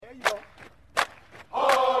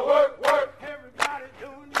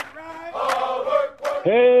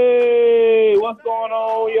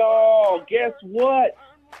guess what?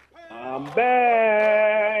 I'm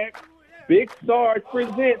back. Big Sarge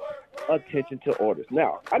presents Attention to Orders.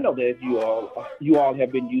 Now, I know that you all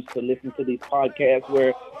have been used to listening to these podcasts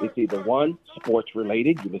where it's either one, sports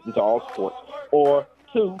related, you listen to all sports, or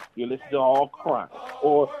two, you listen to all crime,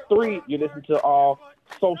 or three, you listen to all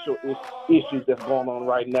social issues that's going on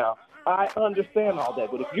right now. I understand all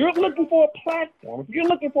that, but if you're looking for a platform, if you're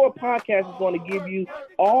looking for a podcast that's going to give you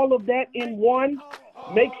all of that in one,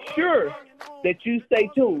 make sure that you stay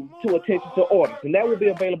tuned to Attention to Orders, and that will be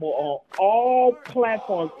available on all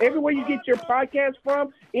platforms. Everywhere you get your podcast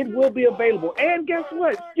from, it will be available. And guess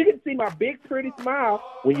what? You can see my big, pretty smile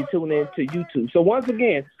when you tune in to YouTube. So once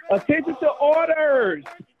again, Attention to Orders,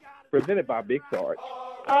 presented by Big Sarge.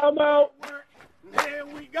 I'm out. Here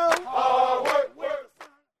we go. Hard work.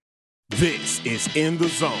 This is In the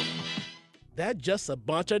Zone. That just a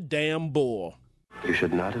bunch of damn bull. You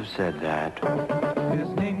should not have said that. His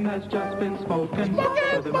name has just been spoken.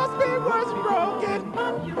 Spoken must be what's broken.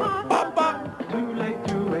 Papa. Too late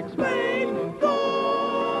to explain.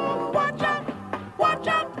 Go. Watch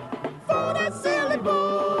out for that silly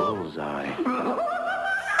bull. Bullseye.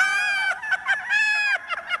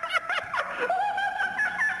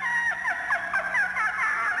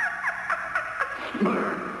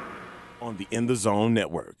 On the In the Zone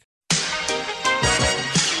Network.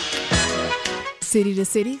 City to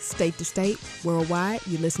city, state to state, worldwide,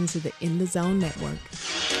 you listen to the In the Zone Network.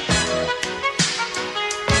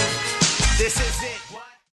 This is it.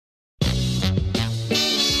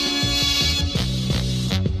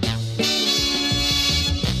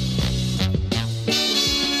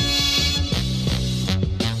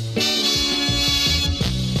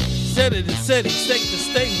 City to city, state to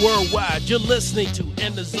state, worldwide, you're listening to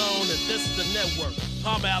In the Zone, and this is the network.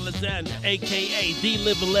 Palmer Alexander, a.k.a. The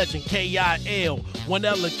Living Legend, K.I.L. One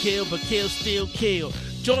Ella kill, but kill still kill.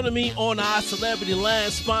 Joining me on our Celebrity Line,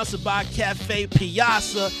 sponsored by Cafe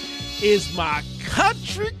Piazza, is my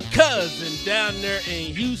country cousin down there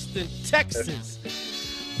in Houston, Texas.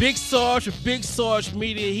 Big Sarge of Big Sarge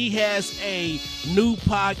Media. He has a new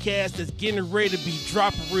podcast that's getting ready to be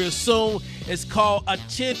dropping real soon. It's called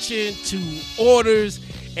Attention to Orders,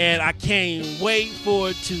 and I can't wait for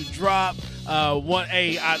it to drop.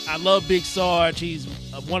 I love Big Sarge. He's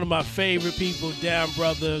one of my favorite people. Down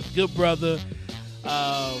brother, good brother.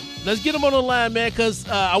 Let's get him on the line, man, because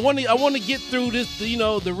I want to get through this,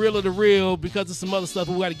 the real of the real, because of some other stuff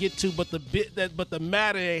we got to get to. But the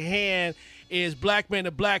matter at hand is Black Man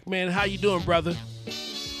to Black Man. How you doing, brother?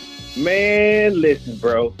 Man, listen,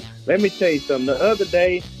 bro. Let me tell you something. The other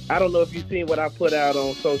day, I don't know if you've seen what I put out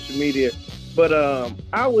on social media, but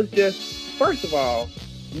I was first of all,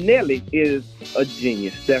 Nelly is a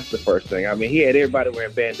genius. That's the first thing. I mean, he had everybody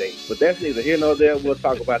wearing Band-Aids, but that's neither here nor there. We'll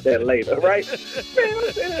talk about that later, right?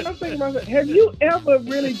 Man, I'm thinking about that. Have you ever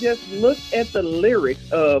really just looked at the lyrics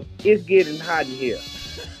of It's Getting Hot in Here?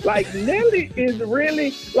 Like, Nelly is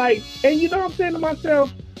really, and you know what I'm saying to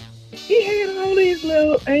myself? He had all these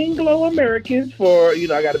little Anglo-Americans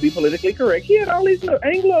I got to be politically correct. He had all these little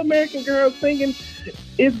Anglo-American girls singing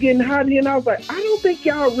It's Getting Hot in Here, and I was like, I don't think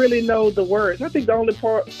y'all really know the words. I think the only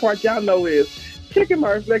part y'all know is checking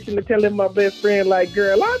my reflection and telling my best friend, like,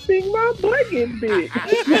 girl, I think my butt getting big.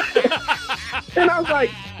 And I was like,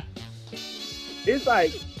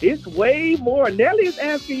 it's way more. Nelly is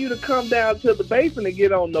asking you to come down to the basement and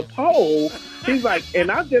get on the pole. She's like, and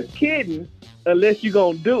I'm just kidding, unless you're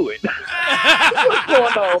going to do it. What's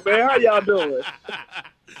going on, man? How y'all doing?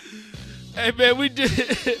 Hey, man, we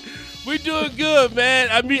doing good, man.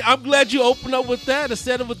 I mean, I'm glad you opened up with that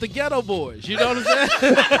instead of with the Ghetto Boys. You know what I'm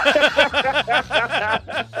saying?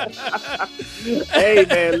 Hey,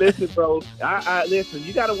 man, listen, bro. I listen,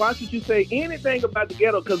 you got to watch what you say anything about the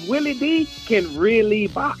Ghetto, because Willie D can really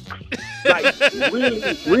box. Like,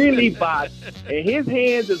 really, really box. And his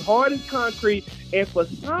hands is hard as concrete. And for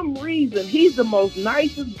some reason, he's the most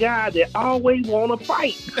nicest guy that always want to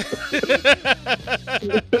fight.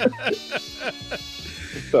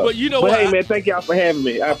 But you know what? Hey, man, thank y'all for having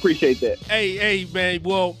me. I appreciate that. Hey, man.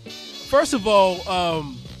 Well, first of all,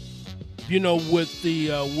 with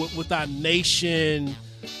the with our nation,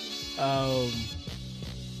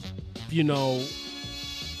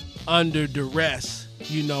 under duress,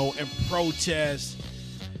 and protests,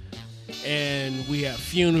 and we have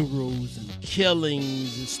funerals and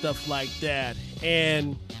killings and stuff like that,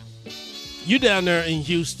 and you down there in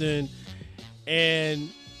Houston, and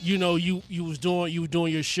you was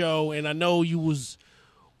doing your show, and I know you was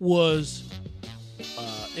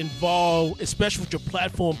involved, especially with your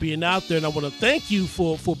platform being out there, and I want to thank you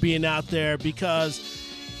for being out there, because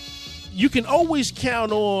you can always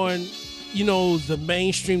count on the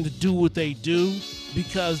mainstream to do what they do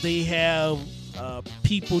because they have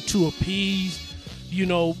people to appease,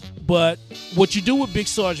 but what you do with Big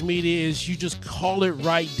Sarge Media is you just call it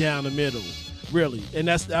right down the middle, really. And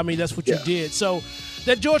that's what you did. So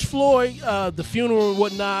that George Floyd, the funeral and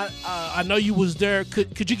whatnot, I know you was there.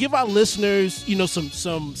 Could you give our listeners,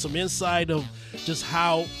 some insight of just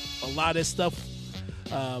how a lot of that stuff,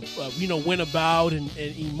 went about and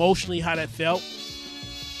emotionally how that felt?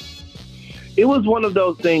 It was one of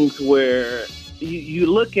those things where you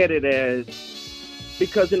look at it as,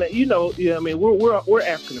 because we're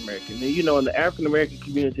African American, and in the African American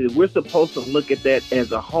community, we're supposed to look at that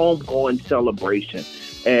as a homegoing celebration,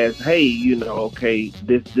 as hey, okay,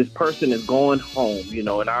 this person is going home. In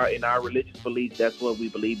our religious beliefs, that's what we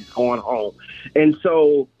believe is going home, and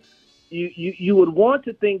so you would want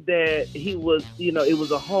to think that he was, it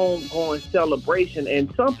was a homegoing celebration,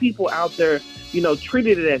 and some people out there,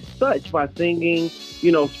 treated it as such by singing,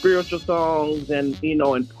 spiritual songs and,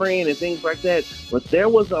 and praying and things like that. But there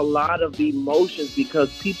was a lot of emotions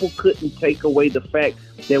because people couldn't take away the fact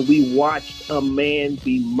that we watched a man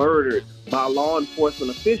be murdered by law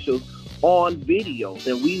enforcement officials on video,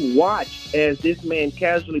 that we watched as this man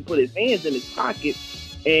casually put his hands in his pocket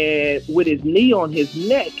and with his knee on his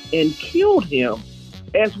neck and killed him.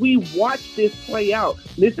 As we watch this play out,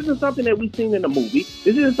 this isn't something that we've seen in a movie.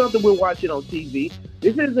 This isn't something we're watching on TV.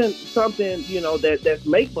 This isn't something, that's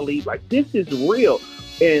make-believe. Like, this is real.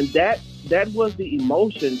 And that was the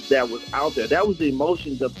emotions that was out there. That was the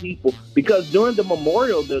emotions of people. Because during the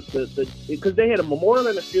memorial, because they had a memorial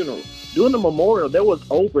and a funeral. During the memorial, there was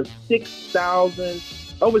over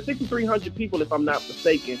 6,300 people, if I'm not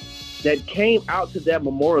mistaken, that came out to that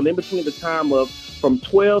memorial in between the time of from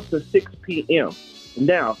 12 to 6 p.m.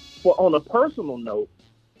 Now, on a personal note,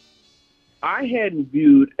 I hadn't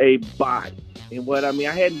viewed a body. And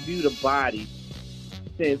I hadn't viewed a body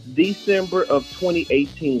since December of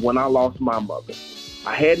 2018 when I lost my mother.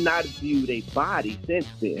 I had not viewed a body since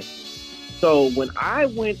then. So when I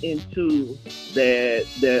went into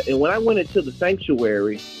when I went into the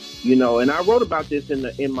sanctuary, and I wrote about this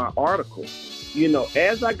in my article,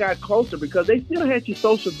 as I got closer, because they still had you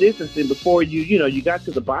social distancing before you got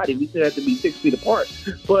to the body. We still had to be 6 feet apart.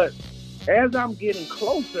 But as I'm getting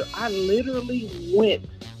closer, I literally went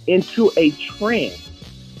into a trance.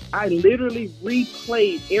 I literally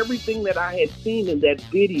replayed everything that I had seen in that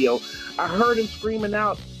video. I heard him screaming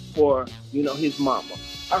out for, his mama.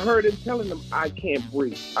 I heard him telling him, I can't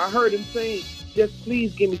breathe. I heard him saying, just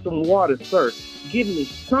please give me some water, sir. Give me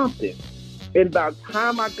something. And by the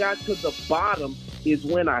time I got to the bottom is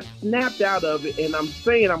when I snapped out of it, and I'm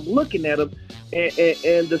looking at him,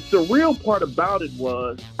 and the surreal part about it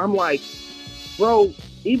was, I'm like, bro,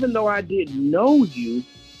 even though I didn't know you,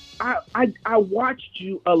 I watched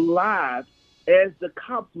you alive as the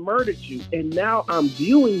cops murdered you, and now I'm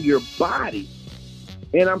viewing your body,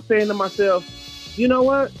 and I'm saying to myself, you know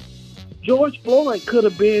what? George Floyd could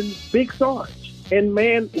have been Big Sarge. And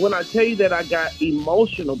man, when I tell you that I got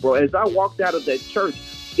emotional, bro, as I walked out of that church,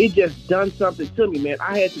 it just done something to me, man.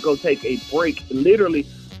 I had to go take a break, literally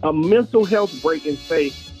a mental health break, and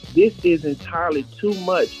say, this is entirely too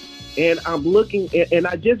much. And I'm looking, and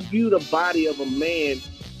I just viewed a body of a man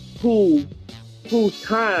whose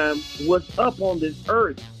time was up on this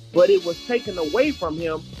earth, but it was taken away from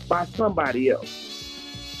him by somebody else.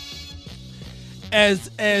 As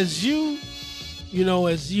you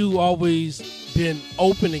always been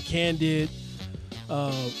open and candid,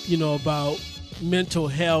 about mental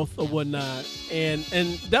health or whatnot, and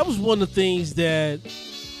that was one of the things that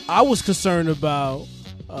I was concerned about,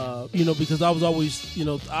 because I was always,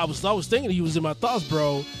 I was always thinking you was in my thoughts,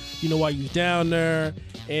 bro, while you was down there,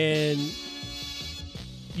 and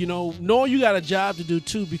knowing you got a job to do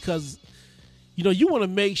too, because you want to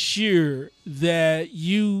make sure that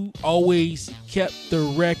you always kept the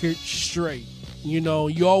record straight.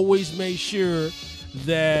 You always made sure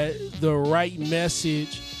that the right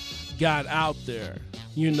message got out there,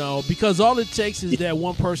 because all it takes is that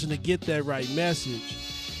one person to get that right message.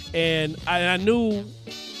 And I knew,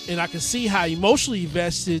 and I could see how emotionally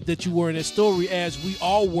invested that you were in that story, as we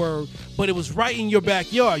all were, but it was right in your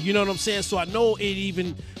backyard. You know what I'm saying? So I know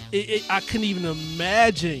I couldn't even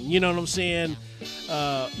imagine, you know what I'm saying?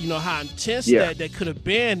 How intense that could have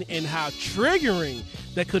been, and how triggering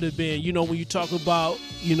that could have been, when you talk about,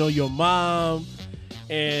 your mom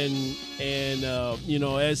and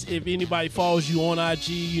as if anybody follows you on IG,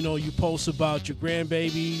 you post about your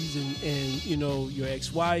grandbabies and your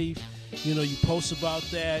ex-wife, you post about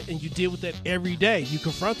that, and you deal with that every day. You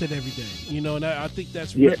confront it every day, and I think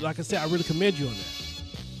that's really, like I said, I really commend you on that.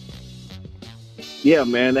 Yeah,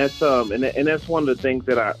 man, that's and that's one of the things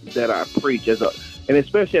that I preach and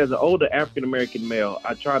especially as an older African American male,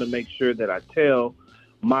 I try to make sure that I tell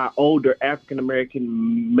my older African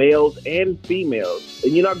American males and females.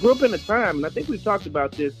 And I grew up in a time, and I think we've talked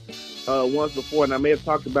about this once before, and I may have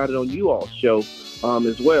talked about it on you all's show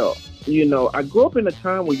as well. I grew up in a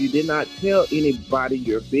time where you did not tell anybody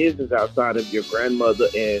your business outside of your grandmother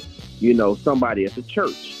and somebody at the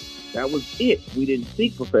church. That was it. We didn't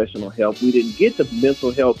seek professional help. We didn't get the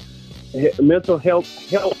mental health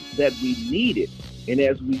help that we needed. And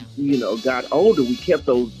as we, got older, we kept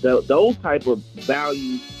those type of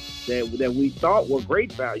values that we thought were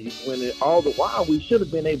great values. When all the while we should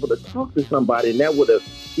have been able to talk to somebody, and that would have,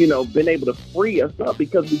 been able to free us up,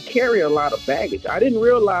 because we carry a lot of baggage. I didn't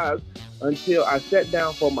realize until I sat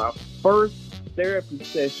down for my first therapy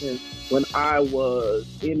session when I was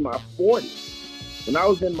in my 40s. When I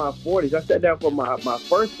was in my 40s, I sat down for my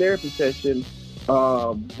first therapy session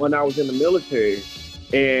when I was in the military,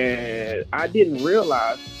 and I didn't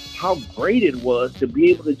realize how great it was to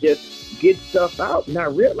be able to just get stuff out. And I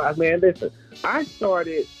realized, man, listen, I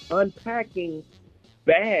started unpacking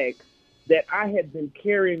bags that I had been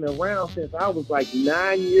carrying around since I was like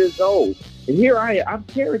 9 years old. And here I've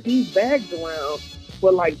carried these bags around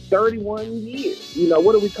for like 31 years.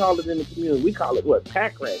 What do we call it in the community? We call it what?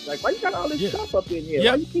 Pack rats. Like, why you got all this stuff up in here?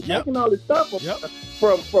 Why you keep taking all this stuff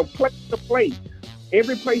from place to place?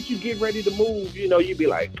 Every place you get ready to move, you'd be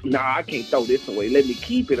like, nah, I can't throw this away. Let me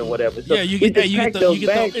keep it or whatever. So you get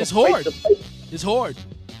it's hard. It's hard.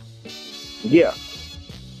 Yeah.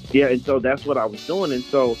 Yeah, and so that's what I was doing. And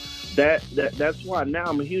so that's why now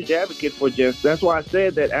I'm a huge advocate for that's why I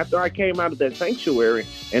said that after I came out of that sanctuary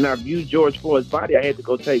and I viewed George Floyd's body, I had to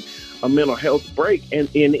go take a mental health break.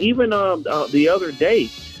 And even the other day,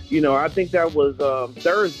 I think that was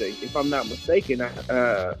Thursday, if I'm not mistaken.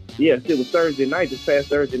 Yes, it was Thursday night, this past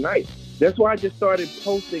Thursday night. That's why I just started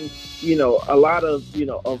posting, a lot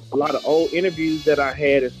of old interviews that I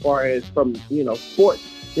had as far as from, sports,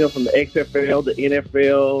 from the XFL, the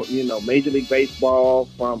NFL, Major League Baseball,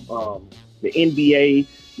 from the NBA.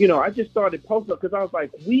 I just started posting because I was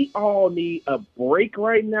like, we all need a break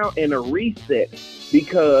right now and a reset,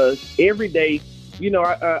 because every day,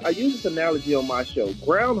 I use this analogy on my show,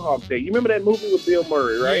 Groundhog Day. You remember that movie with Bill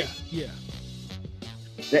Murray, right? Yeah.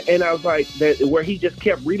 And I was like, where he just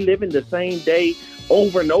kept reliving the same day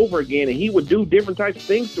over and over again, and he would do different types of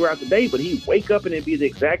things throughout the day, but he'd wake up and it'd be the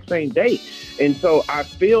exact same day. And so I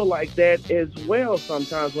feel like that as well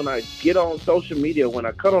sometimes when I get on social media, when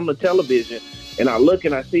I cut on the television and I look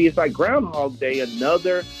and I see it's like Groundhog Day,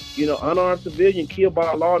 another, unarmed civilian killed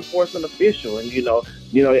by a law enforcement official. And,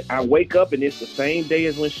 I wake up and it's the same day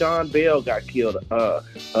as when Sean Bell got killed.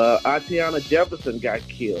 Atiana Jefferson got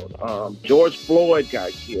killed. George Floyd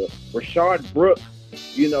got killed. Rashard Brooks.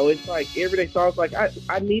 It's like every day. So I was like,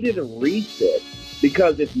 I needed a reset,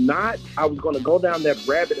 because if not, I was going to go down that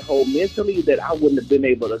rabbit hole mentally that I wouldn't have been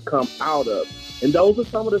able to come out of. And those are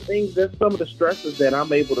some of the things, that's some of the stresses that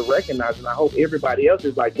I'm able to recognize. And I hope everybody else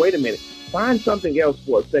is like, wait a minute, find something else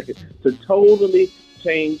for a second to totally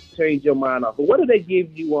change your mind off. But what do they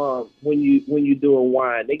give you when you're doing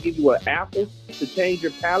wine? They give you an apple to change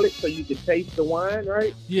your palate so you can taste the wine,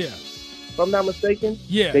 right? Yeah. If I'm not mistaken.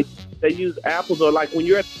 Yeah. They use apples, or like when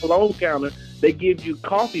you're at the cologne counter, they give you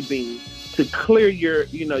coffee beans to clear your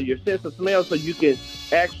sense of smell so you can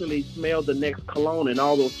actually smell the next cologne and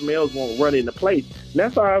all those smells won't run into place. And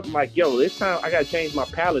that's why I'm like, this time I got to change my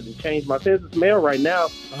palate and change my sense of smell right now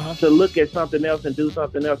to look at something else and do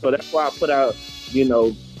something else. So that's why I put out,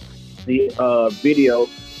 the video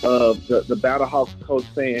of the Battlehawks coach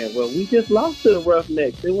saying, well, we just lost to the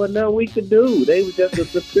Roughnecks. There wasn't nothing we could do. They were just a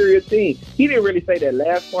superior team. He didn't really say that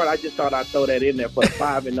last part. I just thought I'd throw that in there for the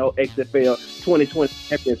 5-0 XFL 2020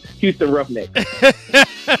 champions, Houston Roughnecks.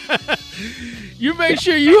 You make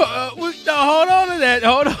sure you hold on to that.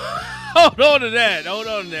 Hold on to that.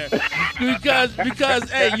 Because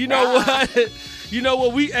hey, you know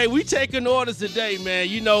what? We taking orders today, man.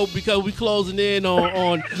 Because we closing in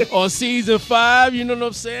on season 5. You know what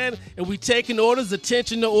I'm saying? And we taking orders.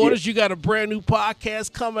 Attention to orders. You got a brand new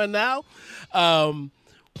podcast coming out.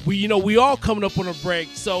 We all coming up on a break.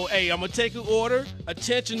 So hey, I'm gonna take an order.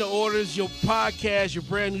 Attention to orders. Your podcast, your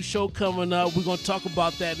brand new show coming up. We're gonna talk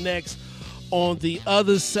about that next. On the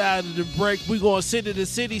other side of the break, we're going city to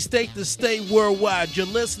city, state to state, worldwide. You're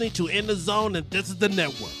listening to In the Zone, and this is the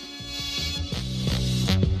network.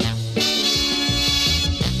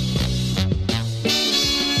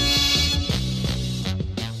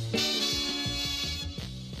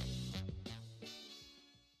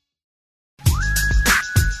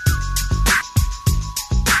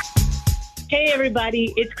 Hey Hey,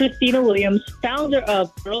 everybody. It's Christina Williams, founder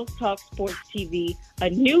of Girls Talk Sports TV, a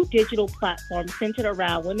new digital platform centered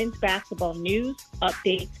around women's basketball news,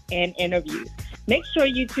 updates, and interviews. Make sure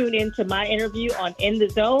you tune in to my interview on In the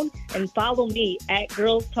Zone and follow me at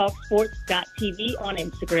girlstalksports.tv on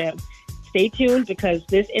Instagram. Stay tuned because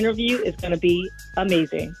this interview is going to be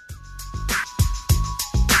amazing.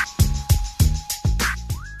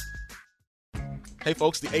 Hey,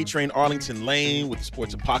 folks, the A-Train Arlington Lane with the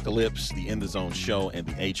Sports Apocalypse, the In the Zone show, and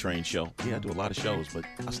the A-Train show. Yeah, I do a lot of shows, but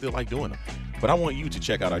I still like doing them. But I want you to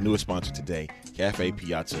check out our newest sponsor today, Cafe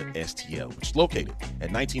Piazza STL, which is located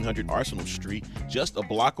at 1900 Arsenal Street, just a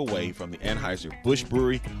block away from the Anheuser-Busch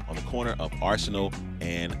Brewery on the corner of Arsenal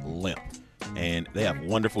and Lemp. And they have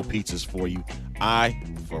wonderful pizzas for you. I,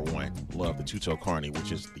 for one, love the Tutto Carne,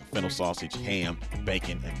 which is the fennel sausage, ham,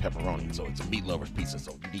 bacon, and pepperoni. So it's a meat lover's pizza,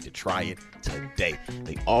 so you need to try it today.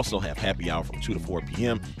 They also have happy hour from 2 to 4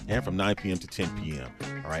 p.m. and from 9 p.m. to 10 p.m.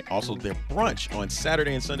 All right. Also, their brunch on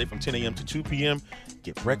Saturday and Sunday from 10 a.m. to 2 p.m.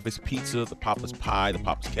 Get breakfast pizza, the Papa's Pie, the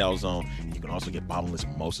Papa's Calzone, and you can also get bottomless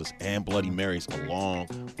mimosas and Bloody Marys along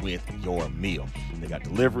with your meal. They got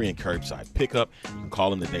delivery and curbside pickup. You can call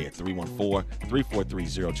them today at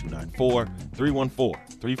 314-343-0294,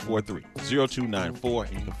 314-343-0294,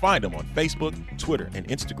 and you can find them on Facebook, Twitter, and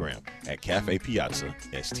Instagram at Cafe Piazza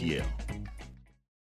STL.